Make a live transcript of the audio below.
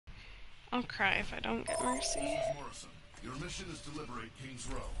I'll cry if I don't get Mercy. Your mission is to liberate King's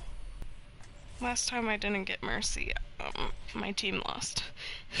Row. Last time I didn't get Mercy, my team lost.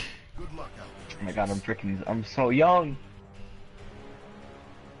 Good luck out there. Oh my god, I'm so young!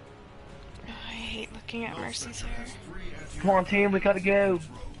 I hate looking at Mercy's hair. Come on team, we gotta go!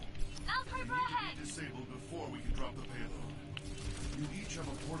 Disabled before we can drop the payload. You each have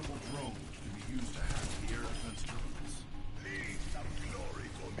a portable drone which can be used to hack the air defense terminals. Leave some glory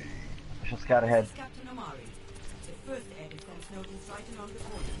for me. I shall scout ahead. Captain Amari, the first air defense node is right along the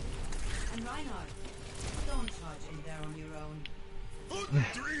corner. And Reinhardt, don't charge in there on your own.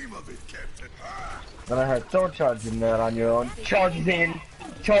 Wouldn't dream of it, Captain. Then I heard, don't charge in there on your own. Charges in!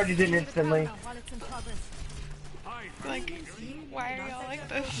 Charges in instantly. Like, why are y'all like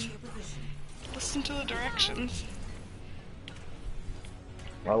this? Listen to the directions.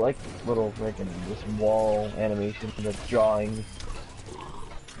 I like this little freaking this wall animation, the drawings.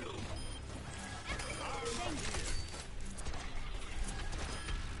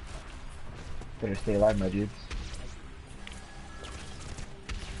 Better stay alive, my dudes.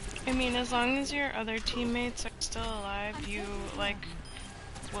 I mean, as long as your other teammates are still alive, you, like,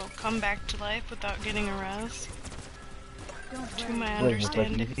 will come back to life without getting a res. To my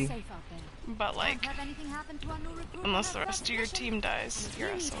understanding. But, like, unless the rest of your team dies,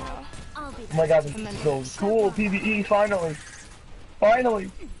 you're SOL. Oh my god, this is so cool! PvE, finally!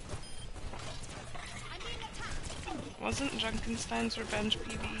 Finally! Wasn't Junkenstein's Revenge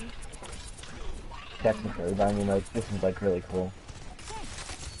PvE? Technically, but I mean, like, this is, like, really cool.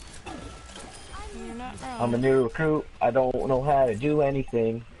 You're not wrong. I'm a new recruit, I don't know how to do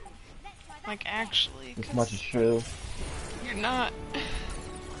anything. Like, actually, This much is true. you're not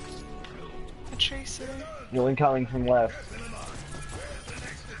a tracer. You're incoming from left.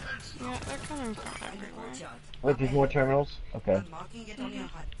 Yeah, they're coming from everywhere. Wait, there's more terminals? Okay.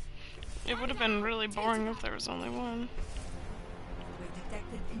 It would have been really boring if there was only one.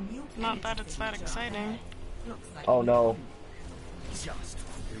 Not that it's that exciting. Oh no.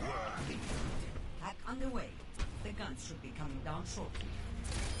 Hack underway. The guns should be coming down shortly.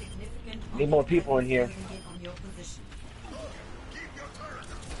 Significant Need more people in here. on your position.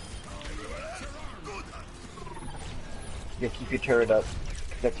 Yeah, keep your turret up.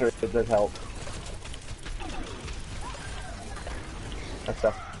 That turret does help. That's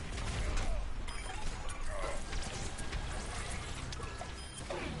stuff.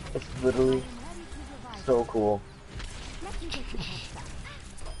 It's literally so cool.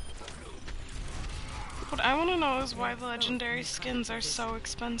 What I want to know is why the legendary skins are so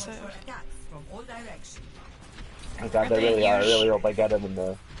expensive. Oh god, they really are. I really hope I get them in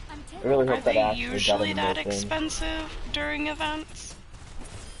the... I really Are hope that they actually got them usually in that the thing. expensive during events?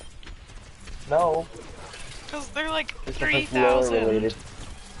 No. Because they're like It's just like lore 3,000. related.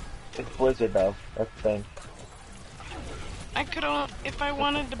 It's Blizzard though, that's the thing. I could only, if I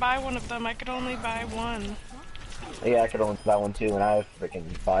wanted to buy one of them, I could only buy one. Yeah, I could only buy one too, and I have freaking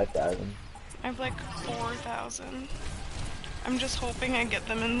 5,000. I have like 4,000. I'm just hoping I get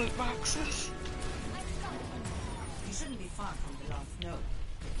them in loot boxes. You shouldn't be far from the last node.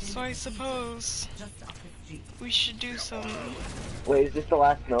 So I suppose we should do some... Wait, is this the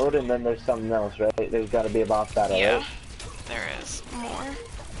last node and then there's something else, right? There's gotta be a boss battle, Yeah, right? there is more.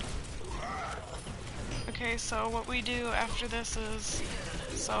 Okay, so what we do after this is...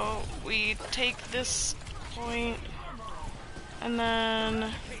 So we take this point, and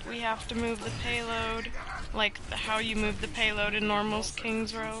then we have to move the payload, like how you move the payload in normal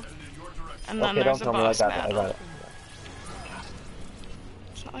King's Row. And then Okay, there's don't a tell me, I boss got it, I battle. got it.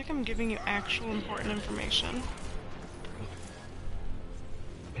 It's not like I'm giving you actual important information.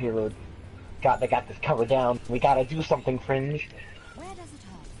 Payload. God, they got this cover down. We gotta do something, Fringe. Where does it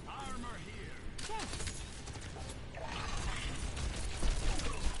hurt? Armor here.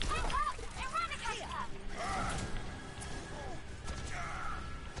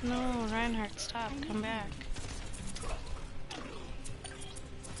 No, Reinhardt, stop, come back.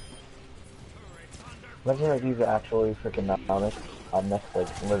 Imagine if these are actually freaking on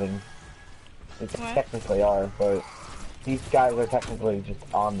Netflix living. They What? technically are, but these guys are technically just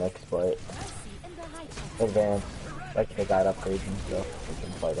on Nix, but advanced. Like they got upgrades and stuff. They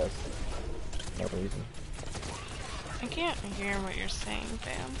can fight us. No reason. I can't hear what you're saying,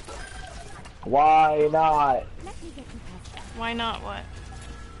 fam. Why not? Why not what?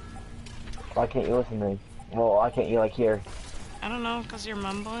 Why can't you listen to me? Well, why can't you like hear? I don't know, because you're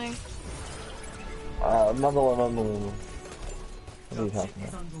mumbling. Mumble. What are you talking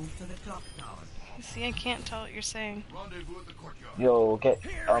about? See, I can't tell what you're saying. Yo, get.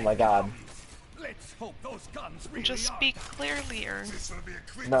 Oh my god. Let's hope those guns really Just speak clearly, or...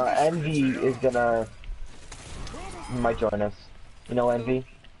 No, Envy is gonna... He might join us. You know Envy?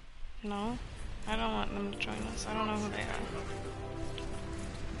 No? I don't want them to join us. I don't know who they are.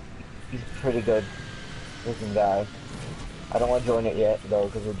 He's pretty good looking guy. I don't want to join it yet, though,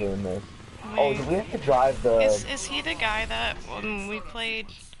 because we're doing this. Wait. Oh, do we have to drive the... Is he the guy that we played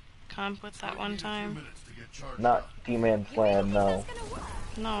comp with that one time? Not D-Man Slam, no.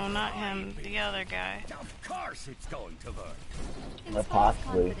 No, not him. The other guy. Of course it's going to work.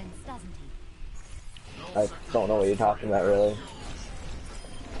 Possibly. I don't know what you're talking about, really.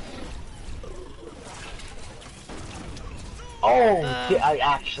 Oh, I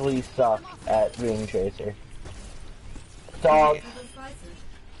actually suck at Ring Tracer. Dog.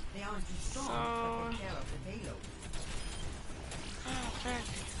 They aren't too strong to take care of the payload. Oh, frick.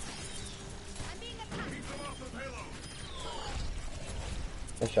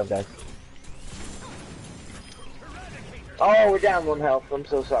 Nice job, guys. Oh, we're down 1 health. I'm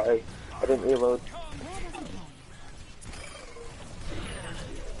so sorry. I didn't reload.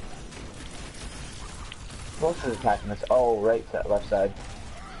 Most is attacking us. Oh, right, left side.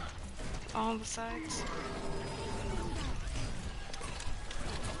 All the sides.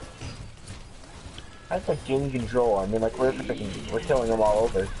 That's like game control. I mean, like we're killing them all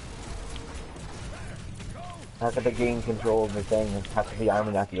over. How could the game control of the thing? How could the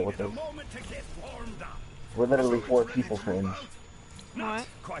army not deal with it? We're literally 4 people, friends. What?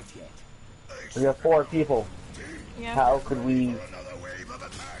 Quite yet. We have 4 people. Yeah. How could we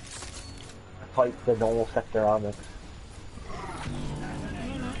fight the normal sector on this?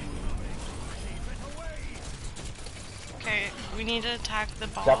 Okay, we need to attack the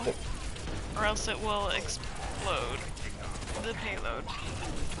ball, That's it. or else it will explode the payload.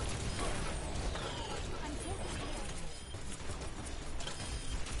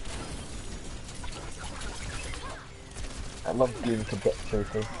 I love being cadet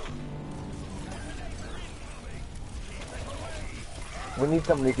tracer. We need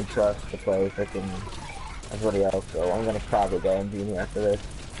somebody we can trust to play freaking everybody else, so I'm gonna probably go and be in here after this.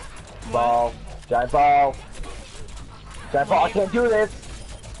 Ball. Giant ball. Giant ball, I can't do this!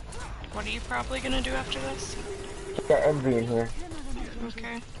 What are you probably gonna do after this? Get Envy in here.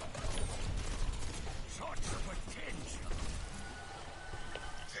 Okay.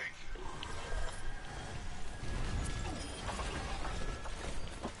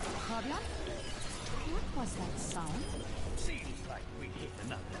 What was that sound? Seems like we hit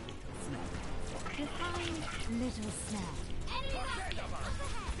another little snag. Define little snag.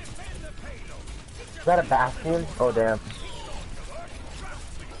 Is that a bastion? Oh damn.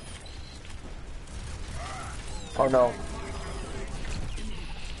 Oh no.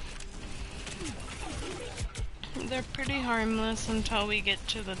 They're pretty harmless until we get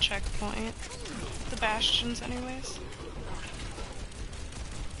to the checkpoint. The bastions anyways.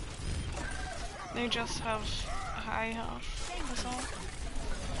 They just have high health, that's all.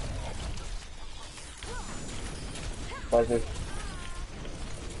 Pleasure.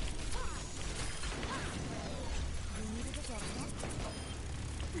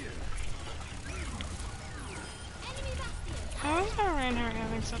 How is our Reinhardt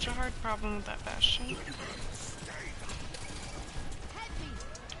having such a hard problem with that bastion?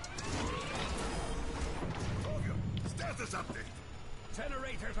 Status update.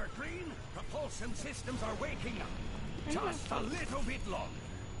 Generators are green, propulsion systems are waking up. Just a little bit longer.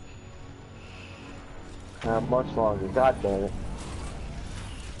 Not much longer, god damn it.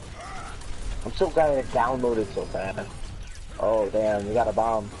 I'm so glad it downloaded so fast. Oh damn, we got a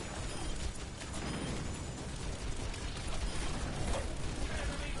bomb.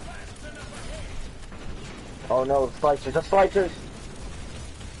 Oh no, the slicers, the slicers!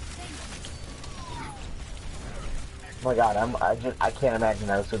 Oh my god, I can't imagine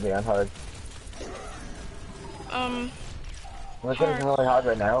that this would be on hard. We're getting really hard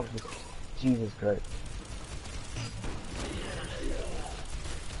right now. Jesus Christ.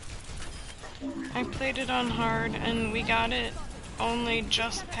 I played it on hard and we got it only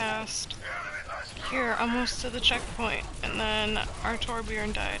just past here, almost to the checkpoint, and then our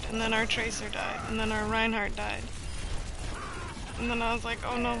Torbjorn died, and then our Tracer died, and then our Reinhardt died. And then I was like,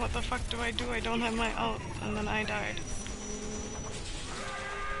 oh no, what the fuck do? I don't have my ult, and then I died.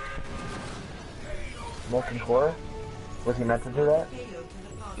 Molten Core? Was he meant to do that?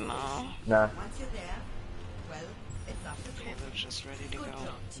 No. Nah. Once you're there, well, it's up to you. Payload's just ready to go. Good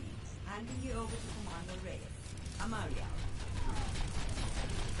job, team. Handing you over to Commander Reyes. Amaria.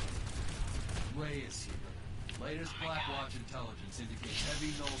 Reyes here. Latest Blackwatch intelligence indicates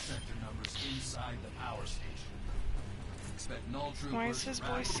heavy null sector numbers inside the power station. Expect null troopers, Why is his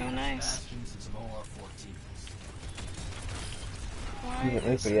voice so nice? bastions, and some OR-14s. Why You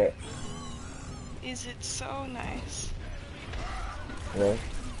didn't for yet. is it so nice? Really?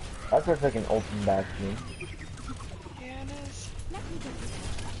 That's a freaking ultimate bastion. Yeah, it is.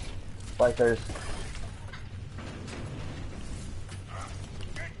 Splicers.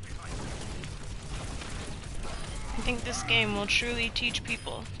 I think this game will truly teach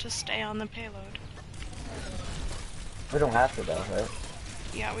people to stay on the payload. We don't have to though, right?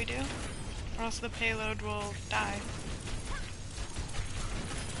 Yeah, we do. Or else the payload will die.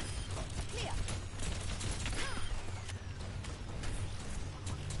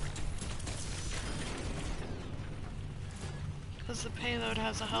 Because the payload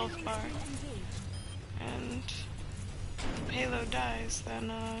has a health bar. And if the payload dies,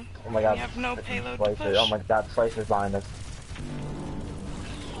 then Oh my god. we have no freaking payload to Slicer. push. Oh my god, Slicer's behind us.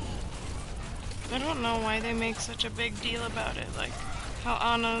 I don't know why they make such a big deal about it. Like, how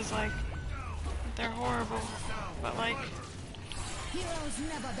Anna's like, they're horrible. But like,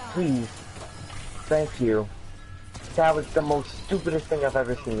 Please. Thank you. That was the most stupidest thing I've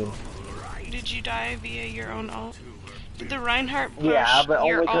ever seen. did you die via your own ult? Did the Reinhardt push Yeah, but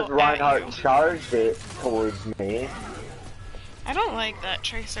your only because ult at Reinhardt you? charged it towards me. I don't like that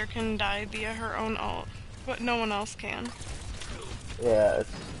Tracer can die via her own ult, but no one else can. Yeah,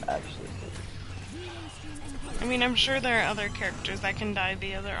 it's actually... I mean, I'm sure there are other characters that can die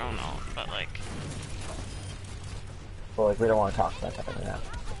via their own ult, but like... Well, like, we don't want to talk about that right now.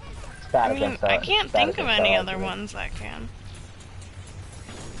 It's bad I mean, against I us. can't It's bad think of against any our other argument. ones that can.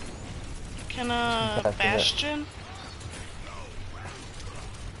 Can That's it. Bastion?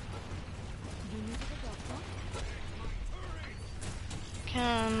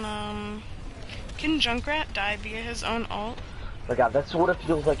 Can Junkrat die via his own ult? My god, that's what it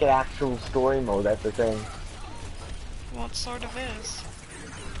feels like an actual story mode, that's the thing. Well, it sort of is.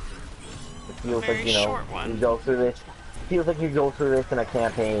 It feels Very like, you know, short one. you go through this. It feels like you go through this in a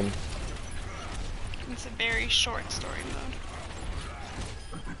campaign. It's a very short story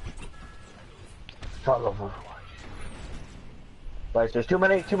mode. Start level. But there's too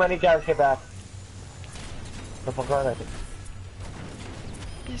many guys get back. The fuck are they?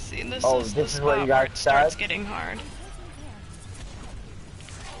 You see, this Oh, is this the is where you spot where guys it starts died? getting hard.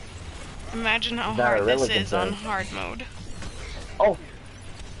 Imagine how That hard this really is on concerned. hard mode. Oh!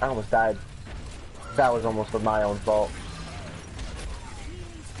 I almost died. That was almost my own fault.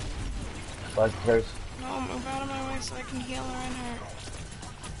 But there's... No, move out of my way so I can heal Reinhardt.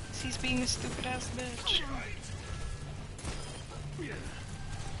 'Cause he's being a stupid ass bitch.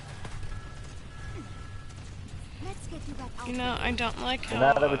 Let's get you back out. You know, I don't like how...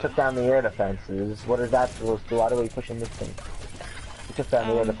 Now that we took down the air defenses, what is that supposed to do? Why are we pushing this thing? We took down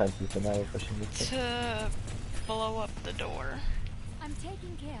the air defenses, so now we're pushing this thing. to blow up the door. I'm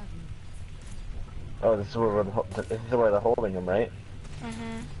taking care of you. Oh, this is where they're holding him, right?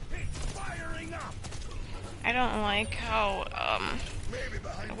 Mhm. It's firing up. I don't like how,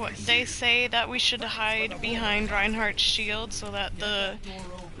 what they say that we should hide behind Reinhardt's shield so that the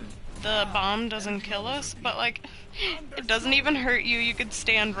bomb doesn't kill us, but like, it doesn't even hurt you. You could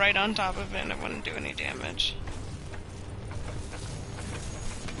stand right on top of it and it wouldn't do any damage.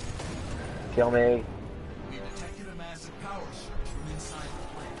 Kill me. We detected a massive power surge from inside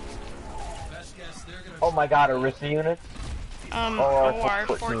the plant. Best guess they're gonna... Oh my god, Arista units?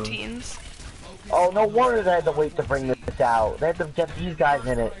 OR-14s. Oh, no wonder they had to wait to bring this out. They had to get these guys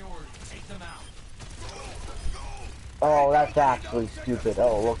in it. Take them out. Oh, that's actually stupid.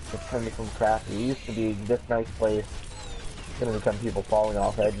 Oh, look, it's turned to some crappy. It used to be this nice place. It's gonna become people falling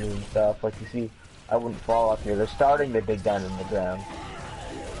off edges and stuff. Like, you see, I wouldn't fall off here. They're starting to dig down in the ground.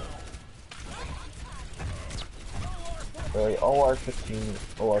 Really,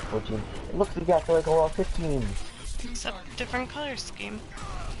 OR-15, OR-14. It looks exactly like OR-15. Except different color scheme.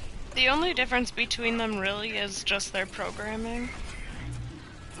 The only difference between them really is just their programming.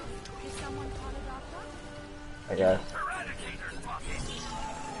 Did someone call a doctor? I guess.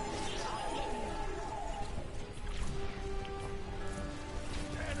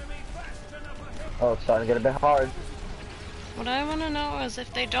 Oh, it's starting to get a bit hard. What I want to know is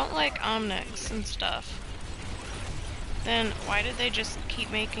if they don't like Omnics and stuff, then why did they just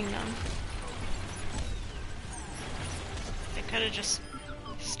keep making them? They could have just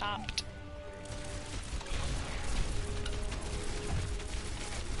stopped.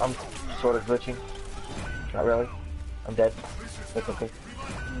 I'm sort of glitching. Not really. I'm dead. That's okay.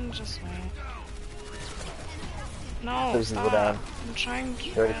 Just wait. No, Please go stop. down. I'm trying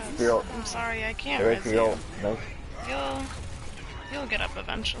to Ready res. for your- I'm sorry, I can't Get ready res for your you. ult. Nice. You'll get up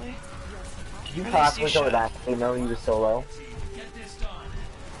eventually. You At least you possibly go should. back to know he was so low. Get this done.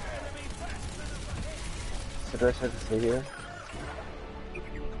 So do I supposed to stay here?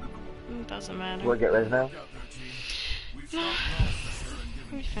 It doesn't Do I matter. get res now? No,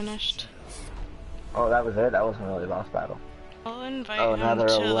 we finished. Oh, that was it? That wasn't really a boss battle. I'll invite Oh, now him they're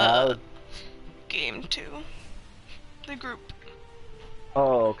to allowed? the game 2. The group.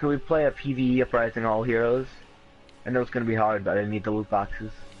 Oh, can we play a PvE Uprising All Heroes? I know it's gonna be hard, but I need the loot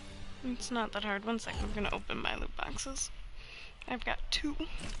boxes. It's not that hard. 1 second, I'm gonna open my loot boxes. I've got 2.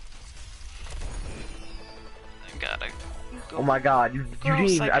 I gotta go. Oh my god, you Gross, didn't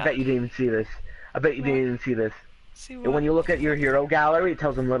even, I I got bet it. you didn't even see this. I bet you What? didn't even see this. See And what? when you look at your hero gallery, it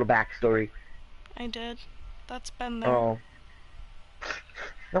tells them a little backstory. I did. That's been there. Oh.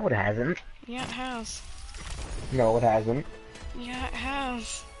 No, it hasn't. Yeah, it has. No, it hasn't. Yeah, it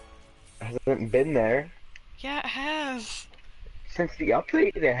has. It hasn't been there. Yeah, it has. Since the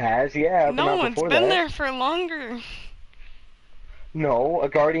update, it has, yeah, but No, not it's before been that. there for longer. No, a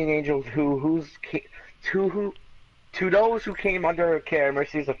guardian angel to those who came under her care,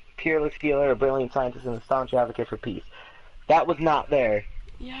 Mercy is a peerless healer, a brilliant scientist, and a staunch advocate for peace. That was not there.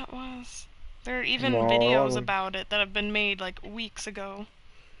 Yeah, it was. There are even No, it videos wasn't. about it that have been made like weeks ago.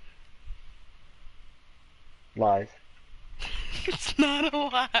 Lies. It's not a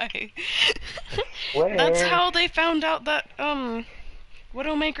lie. Where? That's how they found out that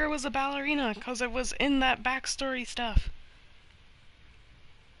Widowmaker was a ballerina, cause it was in that backstory stuff.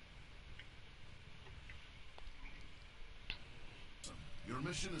 Your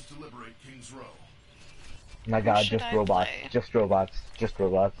mission is to liberate King's Row. My god, should just I robots. play? Just robots. Just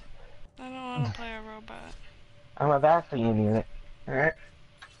robots. I don't want to play a robot. I'm a vaccine unit. Alright?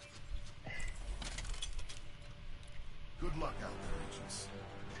 Good luck out there, agents.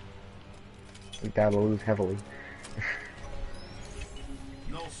 We gotta lose heavily.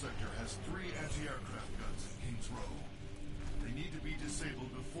 Null Sector has 3 anti-aircraft guns in King's Row. They need to be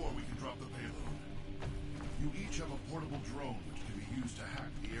disabled before we can drop the payload. You each have a portable drone which can be used to hack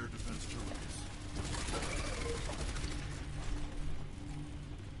the air defense terminals.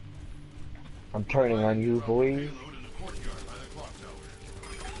 I'm turning on you, boys. Payload in the courtyard by the clock tower.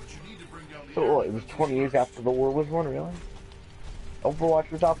 But you need to bring down the So what, air it was defense 20 years after the war was won, really? Overwatch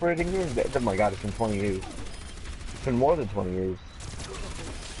was operating here? Oh my god, it's been 20 years. It's been more than 20 years.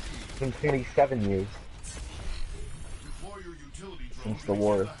 It's been 27 years Deploy your utility drone since to the begin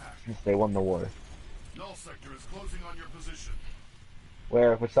war. the hack. Since they won the war. Null Sector is closing on your position.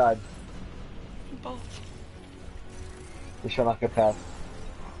 Where? Which side? Both. We shall not get past.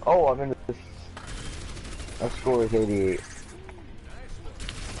 Oh, I'm in this. Our score is 88.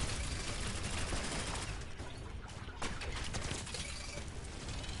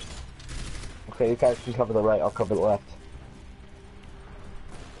 Okay, you guys can cover the right, I'll cover the left.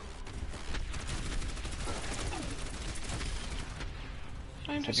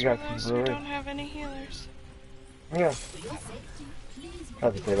 I just you guys can realized cover we the don't right. have any healers. Yeah.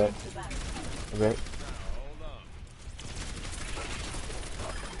 How'd you say that? Okay.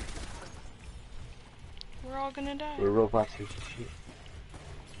 We're all gonna die. We're robots who shoot.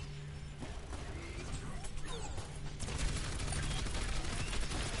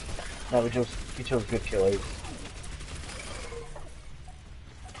 No, we chose good killers.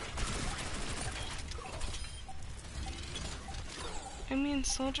 I mean,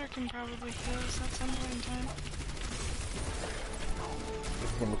 Soldier can probably heal us at some point in time.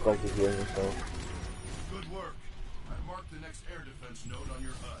 It doesn't look like he's healing himself. Good work. I marked the next air defense node on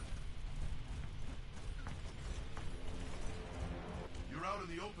your HUD. You're out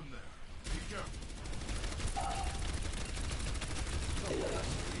in the open there. Be careful.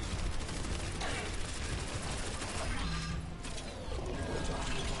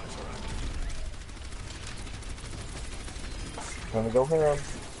 Wanna go ham?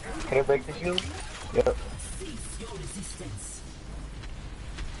 Can I break the shield? Yep.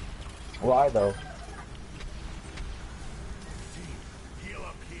 Why though? Heal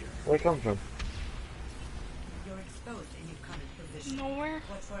up here. Where it come from? You're exposed in your current position. Nowhere.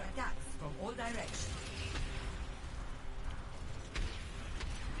 Watch for attacks from all directions.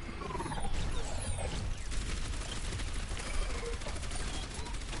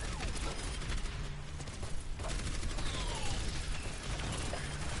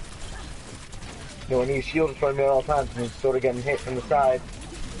 You know, I need a shield in front of me at all times and he's sort of getting hit from the side.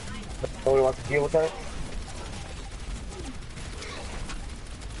 Nobody wants to deal with that?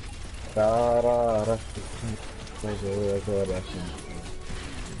 Da da da.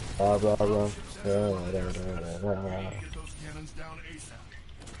 Blah blah blah. Da da da da. Get those cannons down ASAP.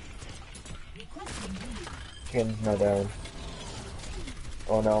 Cannon's not down.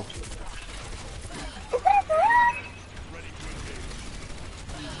 Oh no.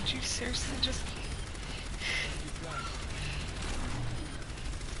 seriously just...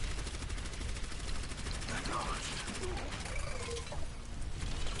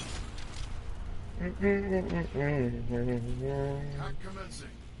 Hack commencing.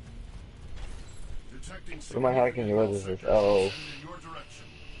 Detecting What am I hacking? What is this? Oh. in your direction.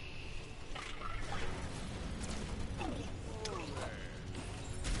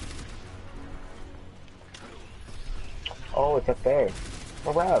 Oh, it's up there.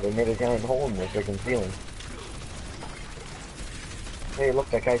 Oh wow, they made a giant hole in the freaking ceiling. Hey, look,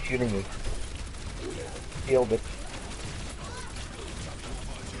 that guy's shooting me. Sealed it.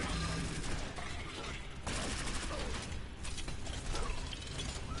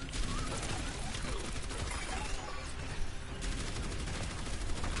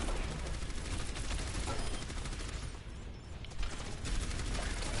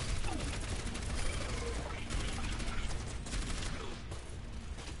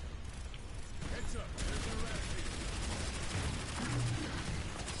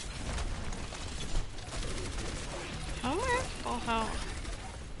 How am I at full health?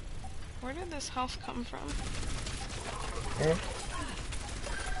 Where did this health come from?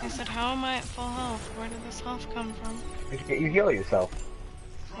 I said, how am I at full health? Where did this health come from? You heal yourself.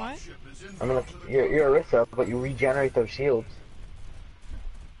 What? I mean, you're Arissa, but you regenerate those shields.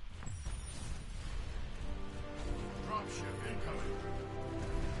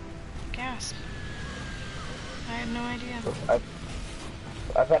 Gasp. I had no idea.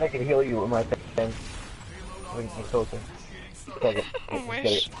 I bet I could heal you with my thing. We can get closer.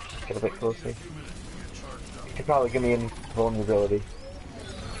 Wish. Get a bit closer. You could probably give me invulnerability.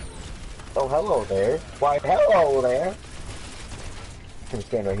 Oh, hello there. Why, hello there. I'm gonna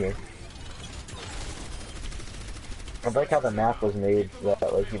stand right here. I like how the map was made so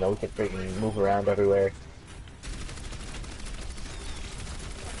that, like, you know, we could freaking move around everywhere.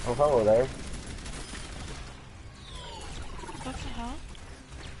 Oh, hello there. What the hell?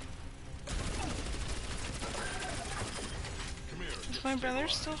 Is my brother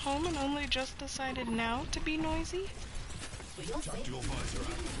still home and only just decided now to be noisy?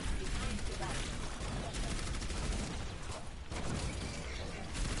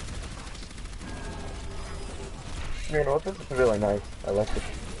 You know what, this is really nice. I like it.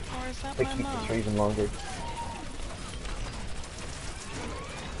 Or is that They my keep mom? the trees in longer.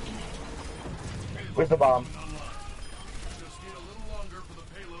 Where's the bomb?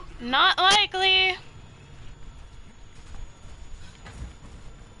 Not likely!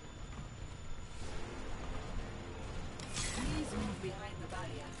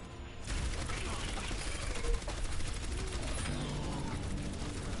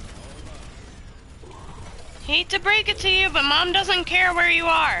 Hate to break it to you, but Mom doesn't care where you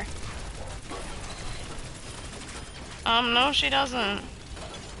are. No, she doesn't.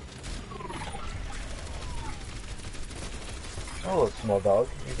 Oh, small dog.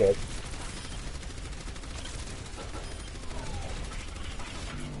 You good.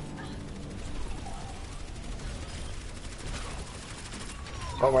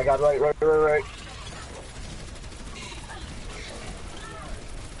 Oh my god, right.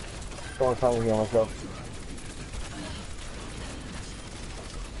 Don't tell me on myself.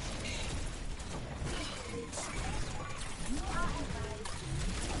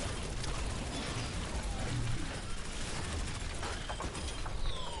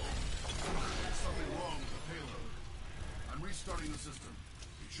 Something wrong with the payload. I'm restarting the system.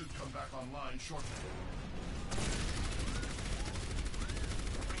 It should come back online shortly.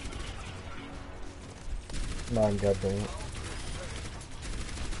 Come on, goddamn it.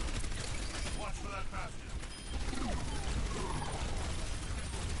 Watch for that basket.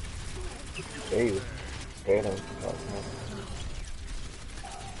 Hey, stay down.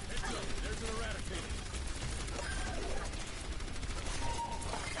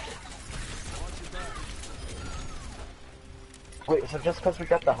 Wait, so just because we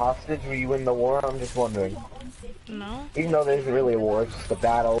got the hostage, we win the war? I'm just wondering. No. Even though there isn't really a war, it's just a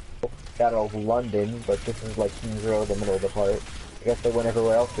battle of London, but this is like King's Road, the middle of the part. I guess they went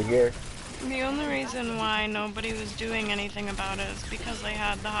everywhere else but here. The only reason why nobody was doing anything about it is because they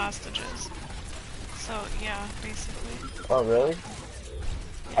had the hostages. So, yeah, basically. Oh, really?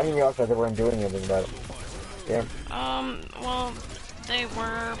 I didn't realize that they weren't doing anything about it. Yeah. Well, they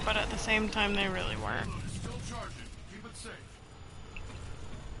were, but at the same time, they really weren't. Still charging. Keep it safe.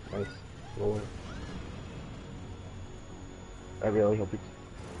 Nice. Lord. I really hope it's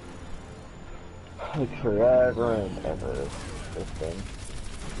like forever and ever. This thing.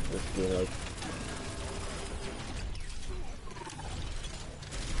 This game, like.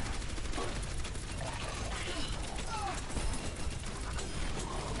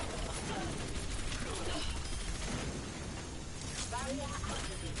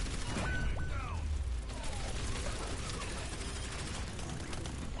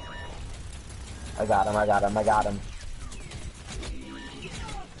 I got him, I got him, I got him.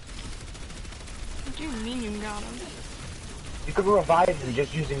 What do you mean you got him? You could revive him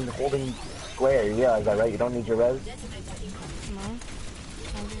just using holding square, you realize that, right? You don't need your res? No.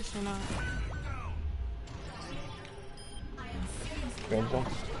 Obviously not. James, don't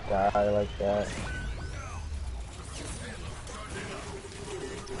die like that.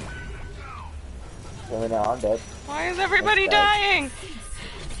 Well, now I'm dead. Why is everybody dying?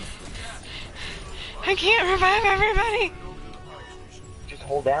 I can't revive everybody! Just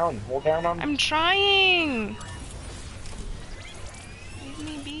hold down on. I'm trying! Leave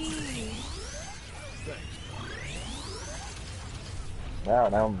me be. Wow,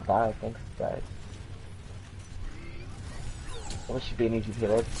 now I'm back. Thanks, guys. Well, this should be an easy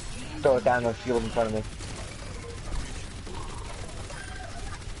payload. Throw it down on the field in front of me.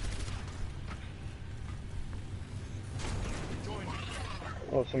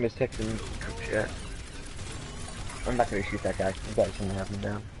 Oh, somebody's texting shit. I'm not gonna shoot that guy. You guys can have him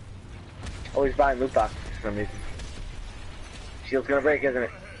down. Oh, he's buying loot boxes for some reason. Shield's gonna break, isn't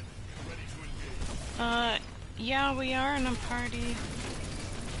it? Yeah, we are in a party.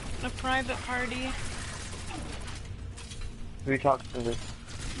 A private party. Who are you talking to?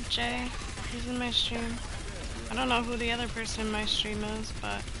 Jay, he's in my stream. I don't know who the other person in my stream is,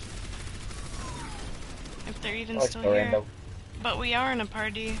 but if they're even still here. Random. But we are in a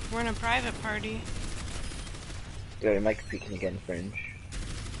party. We're in a private party. Yo, your mic peeking again, Fringe.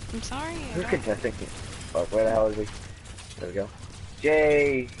 I'm sorry. Who's contesting? Oh, where the hell is he? There we go.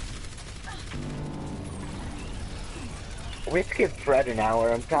 Jay! We have to give Fred an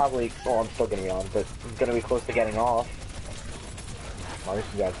hour. I'm probably, well, I'm still gonna be on, but I'm gonna be close to getting off. Oh, this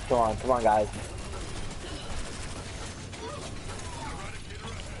is guys. Come on, guys.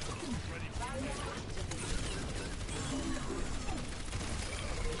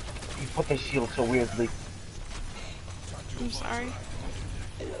 You put the shield so weirdly. I'm sorry.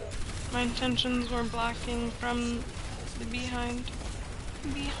 My intentions were blocking from the behind.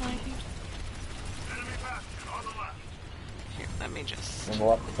 Behind. Here, let me just... On the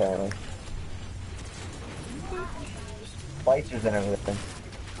left, apparently. Splicers and everything.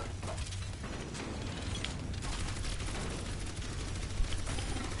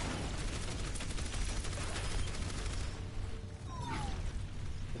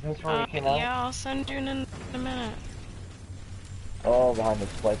 Is this where you came out? Yeah, I'll send you in a minute. Oh, behind the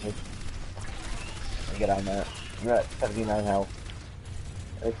splicers. Get on that. You're at 79 health.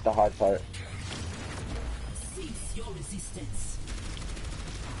 It's the hard part. Cease your resistance.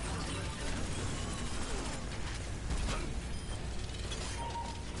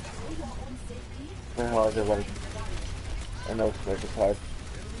 Where the hell is everybody? I know it's hard.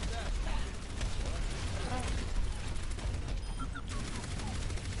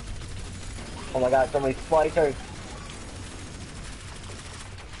 Oh my god, so many splicers!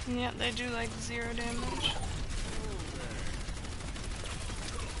 Yeah, they do like 0 damage.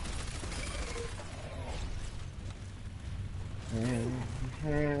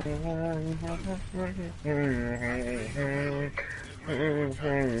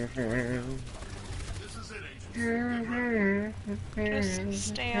 Just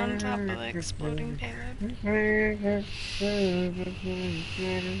stay on top of the exploding payload.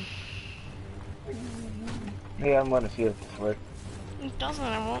 Yeah, I'm gonna see if this works. It doesn't,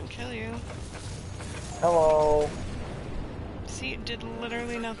 I won't kill you. Hello! See, it did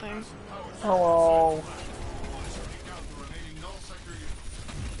literally nothing. Hello!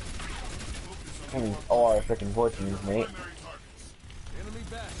 Oh, our freaking Portuguese, mate.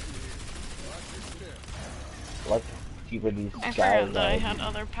 Let's see where these I guys forgot that I are. had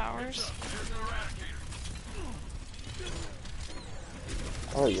other powers.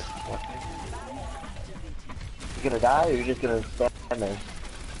 Oh, you gonna die, or you're just gonna stand there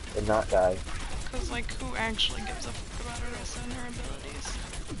and not die? Cause like, who actually gives a fuck about Arissa and her abilities?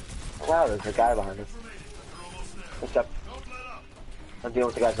 Wow, there's a guy behind us. What's up? I'm dealing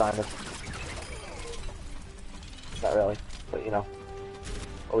with the guys behind us. Not really, but you know,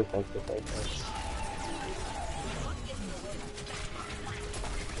 always nice to say.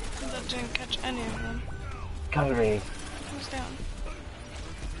 That didn't catch any of them. Cover me. Who's down?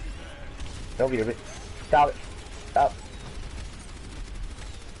 Don't be a bit. Stop it. Stop.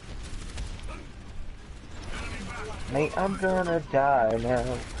 Mate, I'm gonna die now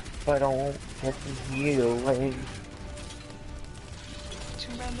if I don't get the heal away.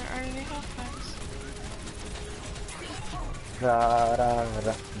 Too bad there aren't any health packs.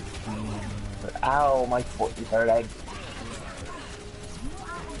 Ow, my foot is hurt.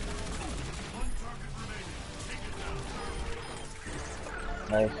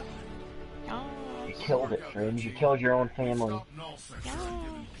 Nice. Oh. killed it, friends. You killed your own family. Stop null sector and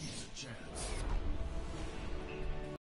give peace a chance.